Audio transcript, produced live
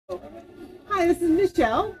Hi, this is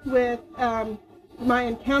Michelle with my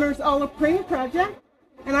Encounters Alla Prima project,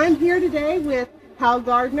 and I'm here today with Hal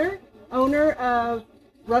Gardner, owner of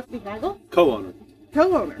Rusty Haggle. Co-owner.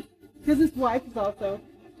 Co-owner, because his wife is also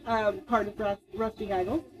part of Rusty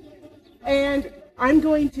Haggle. And I'm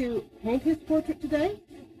going to paint his portrait today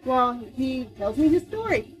while he tells me his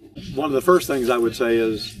story. One of the first things I would say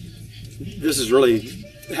is, this is really,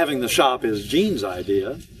 having the shop is Jean's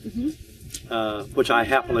idea, which I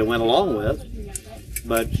happily went along with,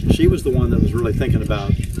 but she was the one that was really thinking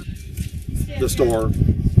about the store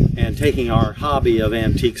and taking our hobby of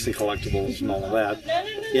antiques and collectibles and all of that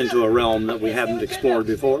into a realm that we hadn't explored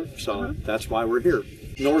before, so that's why we're here.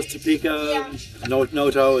 North Topeka,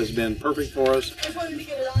 NOTO has been perfect for us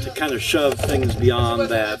to kind of shove things beyond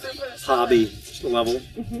that hobby level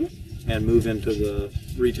and move into the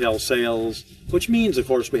retail sales, which means, of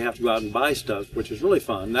course, we have to go out and buy stuff, which is really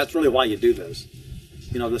fun. That's really why you do this.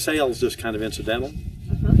 You know, the sales just kind of incidental.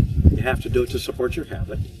 You have to do it to support your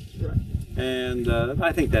habit. And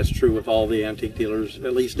I think that's true with all the antique dealers,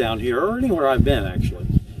 at least down here, or anywhere I've been, actually.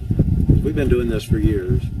 We've been doing this for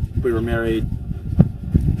years. We were married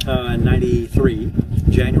in '93,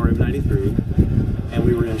 January of '93, and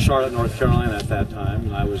we were in Charlotte, North Carolina at that time,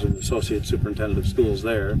 and I was an associate superintendent of schools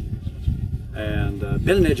there, and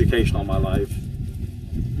been in education all my life,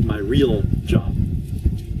 my real job.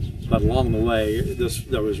 But along the way,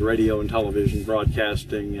 there was radio and television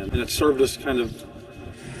broadcasting, and it served us kind of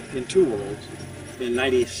in two worlds. In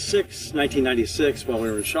 1996, while we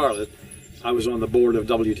were in Charlotte, I was on the board of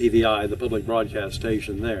WTVI, the public broadcast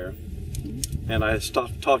station there, and I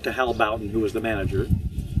talked to Hal Boughton, who was the manager,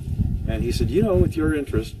 and he said, you know, with your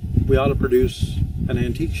interest, we ought to produce an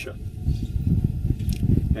antique show.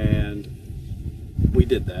 And we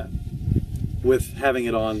did that, with having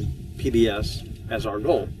it on PBS as our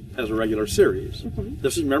goal, as a regular series.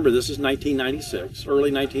 Remember, this is 1996,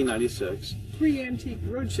 early 1996. Pre-Antique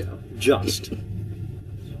Roadshow. Just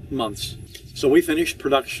months. So we finished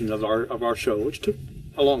production of our show, which took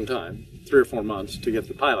a long time, 3 or 4 months, to get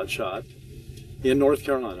the pilot shot in North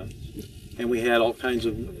Carolina. And we had all kinds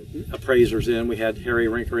of appraisers in. We had Harry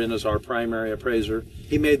Rinker in as our primary appraiser.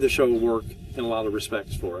 He made the show work in a lot of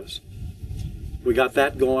respects for us. We got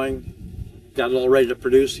that going, got it all ready to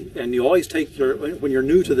produce, and you always take when you're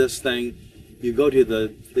new to this thing, you go to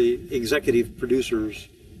the Executive Producers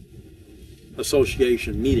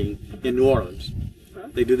Association meeting in New Orleans.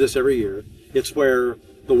 They do this every year. It's where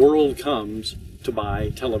the world comes to buy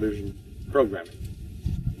television programming.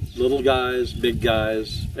 Little guys, big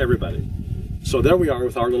guys, everybody. So there we are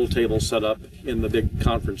with our little table set up in the big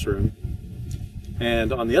conference room.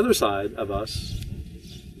 And on the other side of us,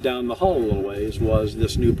 down the hall a little ways, was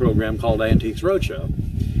this new program called Antiques Roadshow,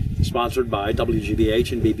 sponsored by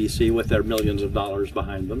WGBH and BBC with their millions of dollars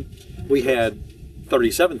behind them. We had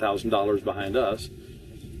 $37,000 behind us.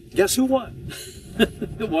 Guess who won?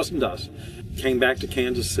 It wasn't us. Came back to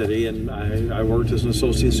Kansas City, and I worked as an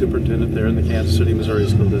associate superintendent there in the Kansas City, Missouri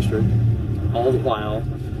School District, all the while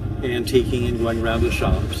antiquing and going around to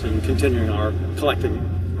shops and continuing our collecting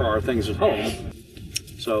for our things at home.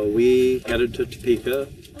 So we headed to Topeka,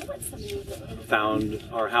 found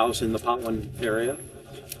our house in the Potwin area,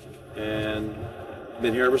 and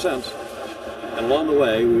been here ever since. And along the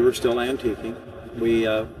way, we were still antiquing. We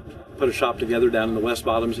put a shop together down in the West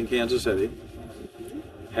Bottoms in Kansas City.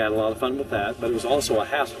 Had a lot of fun with that, but it was also a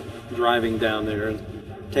hassle driving down there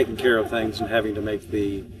and taking care of things and having to make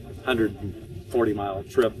the 140-mile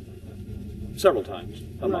trip several times.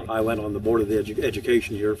 I went on the board of the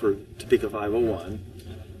education here for Topeka 501,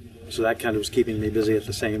 so that kind of was keeping me busy at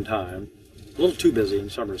the same time. A little too busy in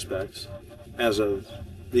some respects. As of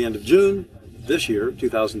the end of June this year,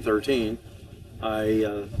 2013,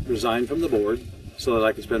 I resigned from the board so that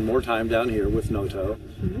I could spend more time down here with NOTO.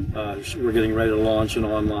 We're getting ready to launch an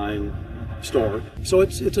online store. So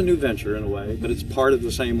it's a new venture in a way, but it's part of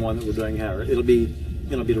the same one that we're doing here. It'll be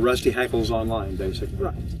the Rusty Haggles online, basically.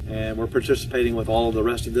 And we're participating with all of the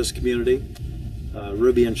rest of this community.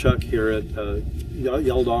 Ruby and Chuck here at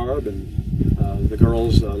Yeldarb, and the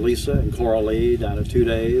girls Lisa and Coral Lee down at 2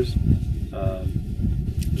 Days.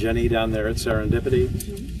 Jenny down there at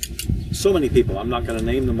Serendipity. So many people. I'm not going to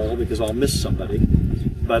name them all because I'll miss somebody,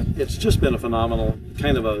 but it's just been a phenomenal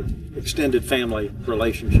kind of a extended family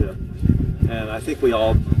relationship, and I think we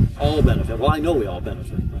all benefit. Well, I know we all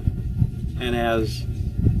benefit. And as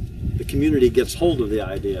the community gets hold of the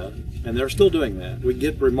idea, and they're still doing that, we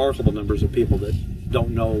get remarkable numbers of people that don't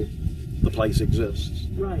know the place exists,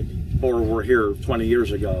 or were here 20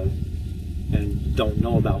 years ago and don't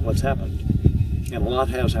know about what's happened, and a lot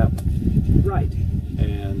has happened.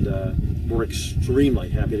 And we're extremely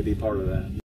happy to be part of that.